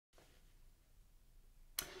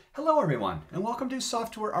Hello everyone, and welcome to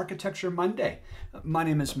Software Architecture Monday. My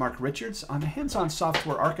name is Mark Richards. I'm a hands-on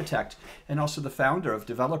software architect and also the founder of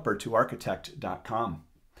developer2architect.com.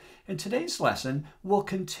 In today's lesson, we'll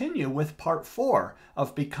continue with part 4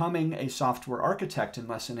 of Becoming a Software Architect in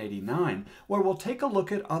Lesson 89, where we'll take a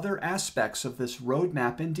look at other aspects of this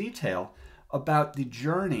roadmap in detail about the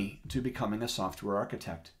journey to becoming a software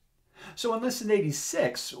architect. So in Lesson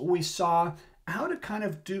 86, we saw how to kind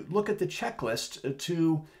of look at the checklist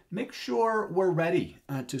to make sure we're ready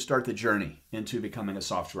to start the journey into becoming a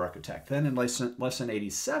software architect. Then in lesson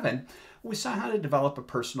 87, we saw how to develop a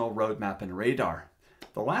personal roadmap in Radar.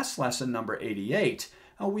 The last lesson, number 88,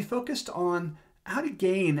 we focused on how to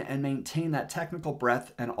gain and maintain that technical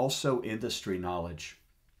breadth and also industry knowledge.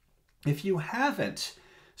 If you haven't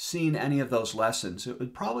seen any of those lessons, it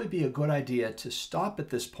would probably be a good idea to stop at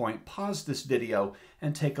this point, pause this video,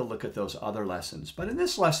 and take a look at those other lessons. But in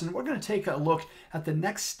this lesson, we're going to take a look at the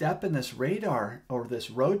next step in this radar or this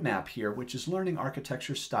roadmap here, which is learning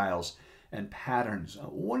architecture styles and patterns.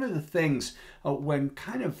 One of the things when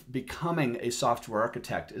kind of becoming a software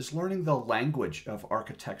architect is learning the language of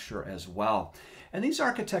architecture as well. And these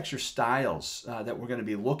architecture styles that we're going to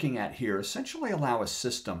be looking at here essentially allow a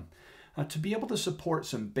system to be able to support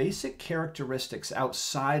some basic characteristics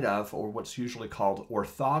outside of, or what's usually called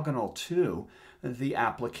orthogonal to, the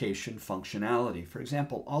application functionality. For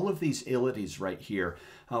example, all of these ilities right here,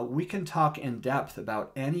 we can talk in depth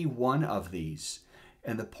about any one of these.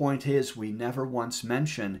 And the point is, we never once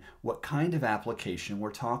mention what kind of application we're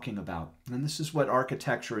talking about. And this is what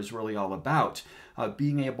architecture is really all about,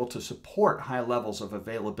 being able to support high levels of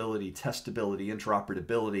availability, testability,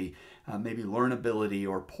 interoperability, maybe learnability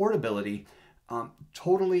or portability,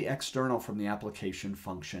 totally external from the application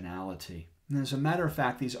functionality. And as a matter of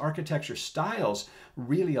fact, these architecture styles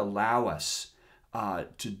really allow us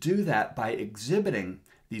to do that by exhibiting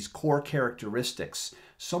these core characteristics.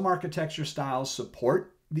 Some architecture styles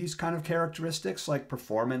support these kind of characteristics like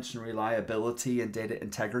performance and reliability and data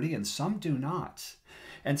integrity, and some do not.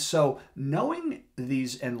 And so knowing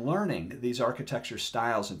these and learning these architecture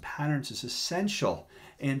styles and patterns is essential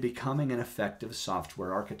in becoming an effective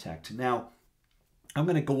software architect. Now, I'm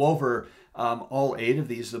going to go over all 8 of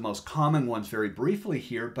these, the most common ones, very briefly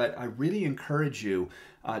here, but I really encourage you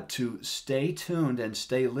to stay tuned and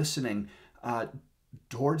stay listening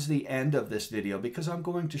towards the end of this video, because I'm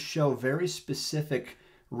going to show very specific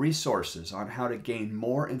resources on how to gain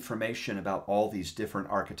more information about all these different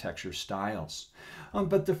architecture styles.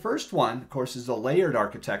 But the first one, of course, is the layered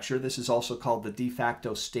architecture. This is also called the de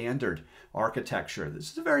facto standard architecture.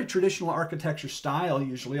 This is a very traditional architecture style,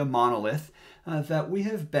 usually a monolith, that we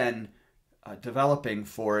have been developing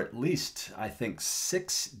for at least, I think,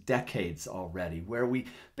 6 decades already, where we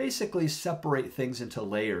basically separate things into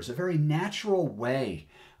layers, a very natural way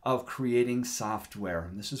of creating software.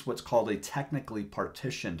 And this is what's called a technically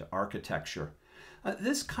partitioned architecture.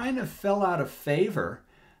 This kind of fell out of favor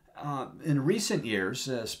in recent years,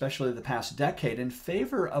 especially the past decade, in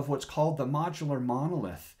favor of what's called the modular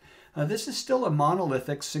monolith. This is still a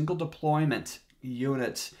monolithic single deployment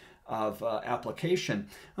unit of application,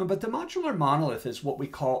 but the modular monolith is what we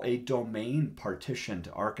call a domain partitioned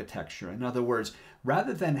architecture. In other words,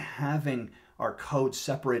 rather than having our code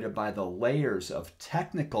separated by the layers of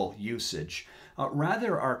technical usage,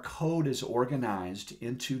 rather our code is organized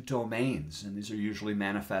into domains, and these are usually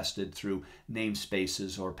manifested through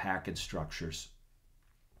namespaces or package structures.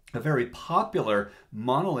 A very popular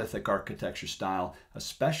monolithic architecture style,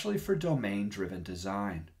 especially for domain-driven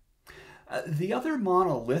design. The other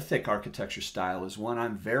monolithic architecture style is one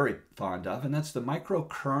I'm very fond of, and that's the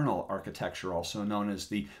microkernel architecture, also known as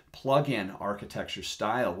the plug-in architecture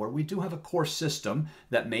style, where we do have a core system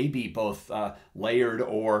that may be both layered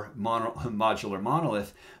or modular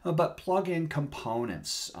monolith, but plug-in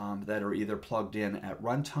components that are either plugged in at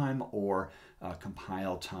runtime or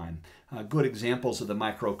compile time. Good examples of the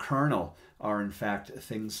microkernel are in fact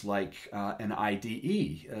things like an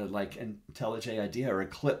IDE, like IntelliJ IDEA or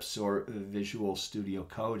Eclipse or Visual Studio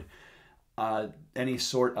Code. Any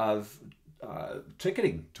sort of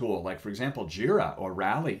ticketing tool, like for example Jira or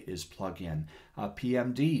Rally is plug-in.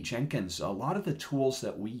 PMD, Jenkins, a lot of the tools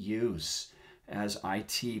that we use as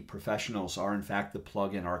IT professionals are in fact the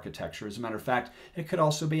plug-in architecture. As a matter of fact, it could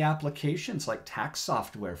also be applications like tax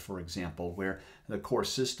software, for example, where the core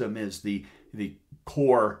system is the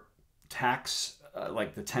core tax,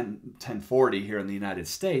 like the 1040 here in the United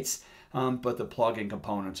States, but the plug-in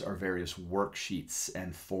components are various worksheets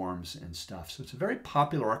and forms and stuff. So it's a very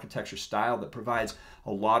popular architecture style that provides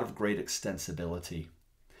a lot of great extensibility.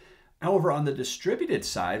 However, on the distributed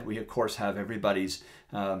side, we of course have everybody's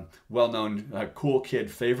well-known cool kid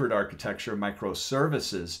favorite architecture,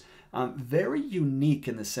 microservices. Very unique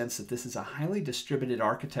in the sense that this is a highly distributed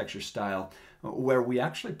architecture style where we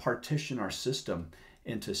actually partition our system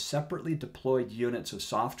into separately deployed units of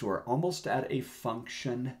software almost at a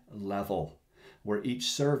function level, where each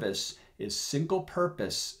service is single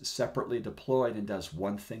purpose, separately deployed, and does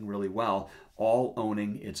one thing really well, all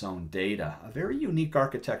owning its own data. A very unique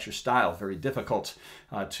architecture style, very difficult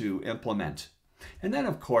to implement. And then,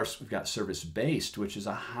 of course, we've got service-based, which is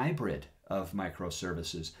a hybrid of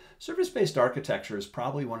microservices. Service-based architecture is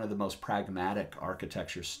probably one of the most pragmatic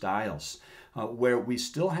architecture styles, where we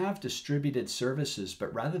still have distributed services,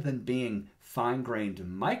 but rather than being fine-grained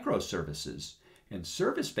microservices, in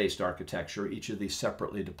service-based architecture, each of these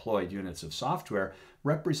separately deployed units of software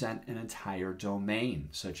represent an entire domain,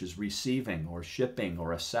 such as receiving or shipping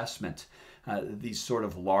or assessment, these sort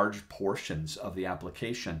of large portions of the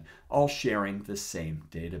application, all sharing the same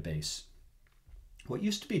database. What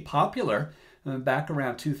used to be popular back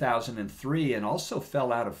around 2003 and also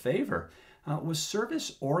fell out of favor was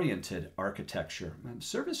service-oriented architecture.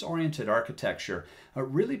 Service-oriented architecture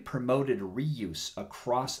really promoted reuse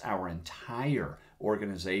across our entire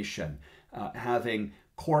organization, having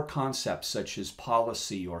core concepts such as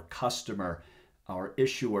policy or customer or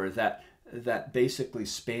issuer that basically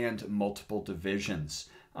spanned multiple divisions.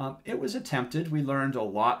 It was attempted. We learned a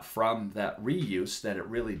lot from that reuse, that it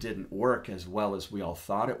really didn't work as well as we all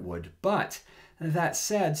thought it would. But that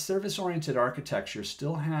said, service-oriented architecture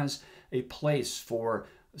still has a place for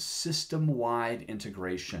system-wide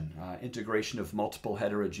integration, integration of multiple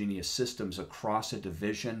heterogeneous systems across a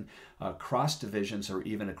division, across divisions, or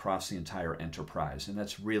even across the entire enterprise. And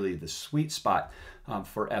that's really the sweet spot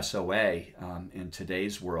for SOA in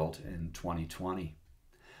today's world in 2020.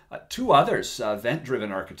 Two others,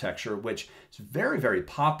 event-driven architecture, which is very, very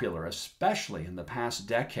popular, especially in the past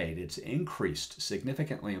decade. It's increased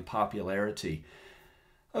significantly in popularity.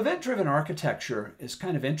 Event-driven architecture is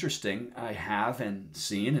kind of interesting. I have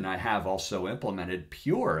seen and I have also implemented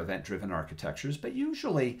pure event-driven architectures, but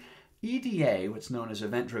usually EDA, what's known as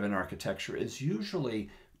event-driven architecture, is usually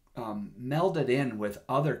melded in with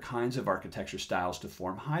other kinds of architecture styles to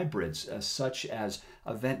form hybrids, such as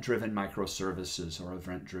event-driven microservices or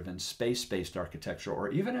event-driven space-based architecture, or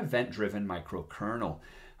even event-driven microkernel.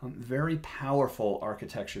 Very powerful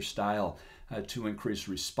architecture style to increase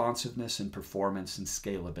responsiveness and performance and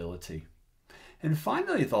scalability. And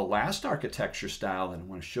finally, the last architecture style, and I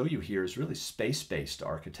want to show you here, is really space-based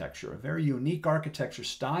architecture, a very unique architecture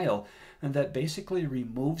style, and that basically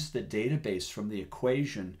removes the database from the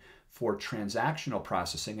equation for transactional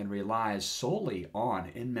processing and relies solely on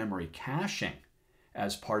in-memory caching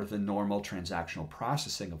as part of the normal transactional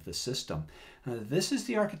processing of the system. This is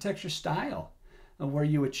the architecture style where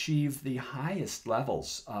you achieve the highest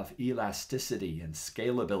levels of elasticity and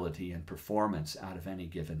scalability and performance out of any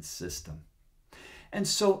given system. And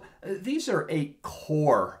so these are 8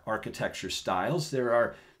 core architecture styles. There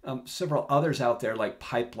are several others out there like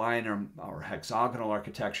pipeline or hexagonal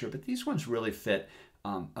architecture, but these ones really fit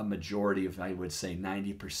a majority of, I would say,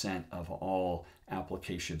 90% of all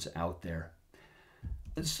applications out there.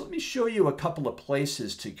 So let me show you a couple of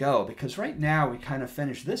places to go, because right now we kind of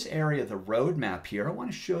finished this area of the roadmap here. I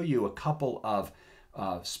want to show you a couple of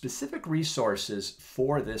specific resources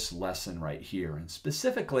for this lesson right here. And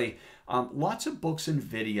specifically, lots of books and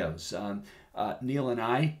videos. Neil and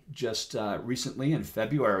I just recently in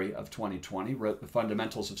February of 2020 wrote The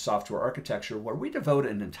Fundamentals of Software Architecture, where we devote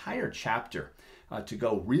an entire chapter to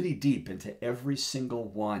go really deep into every single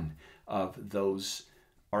one of those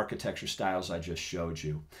architecture styles I just showed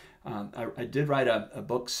you. I did write a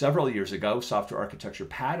book several years ago, Software Architecture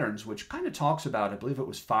Patterns, which kind of talks about, I believe it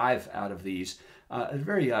was 5 out of these, at a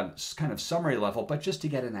very kind of summary level, but just to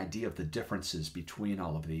get an idea of the differences between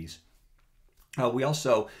all of these. We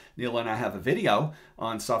also, Neil and I, have a video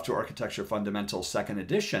on Software Architecture Fundamentals 2nd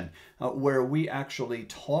edition, where we actually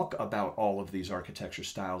talk about all of these architecture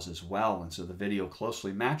styles as well. And so the video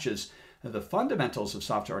closely matches the Fundamentals of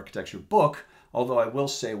Software Architecture book, although I will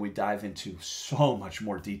say we dive into so much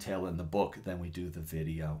more detail in the book than we do the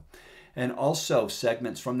video. And also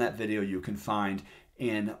segments from that video you can find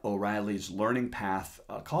in O'Reilly's learning path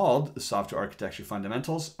called the Software Architecture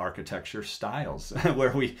Fundamentals Architecture Styles,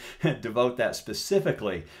 where we devote that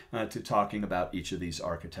specifically to talking about each of these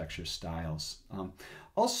architecture styles.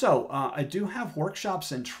 Also, I do have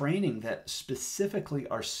workshops and training that specifically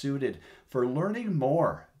are suited for learning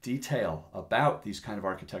more detail about these kind of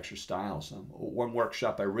architecture styles. One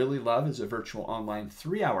workshop I really love is a virtual online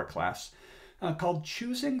 3-hour class called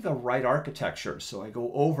Choosing the Right Architecture. So I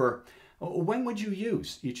go over when would you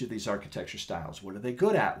use each of these architecture styles? What are they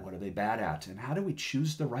good at? What are they bad at? And how do we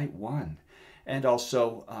choose the right one? And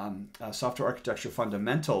also Software Architecture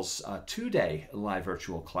Fundamentals 2-day live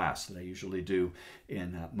virtual class that I usually do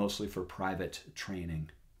in mostly for private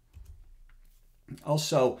training.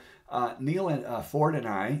 Also, Neil and Ford and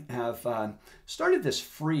I have started this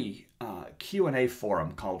free Q&A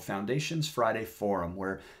forum called Foundations Friday Forum,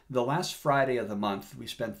 where the last Friday of the month we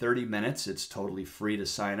spend 30 minutes, it's totally free to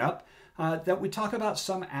sign up, that we talk about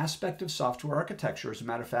some aspect of software architecture. As a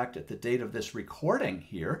matter of fact, at the date of this recording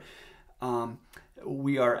here,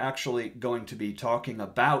 we are actually going to be talking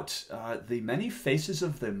about the many faces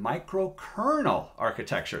of the microkernel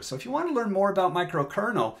architecture. So if you want to learn more about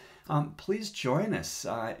microkernel, please join us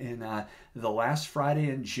in the last Friday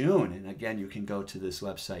in June. And again, you can go to this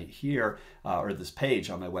website here, or this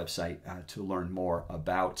page on my website to learn more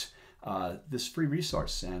about this free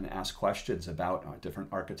resource and ask questions about different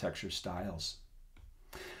architecture styles.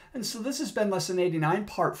 And so this has been Lesson 89,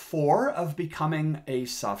 Part 4 of Becoming a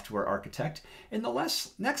Software Architect. In the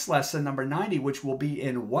next lesson, number 90, which will be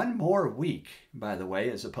in one more week, by the way,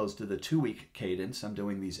 as opposed to the 2-week cadence, I'm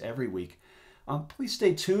doing these every week. Please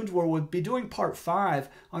stay tuned where we'll be doing Part 5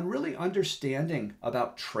 on really understanding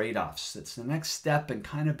about trade-offs. It's the next step in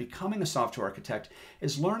kind of becoming a software architect,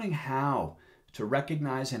 is learning how to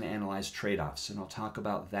recognize and analyze trade-offs. And I'll talk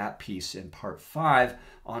about that piece in Part 5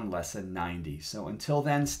 on Lesson 90. So until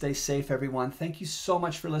then, stay safe, everyone. Thank you so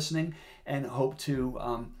much for listening, and hope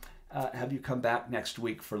to have you come back next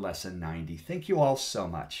week for Lesson 90. Thank you all so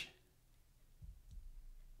much.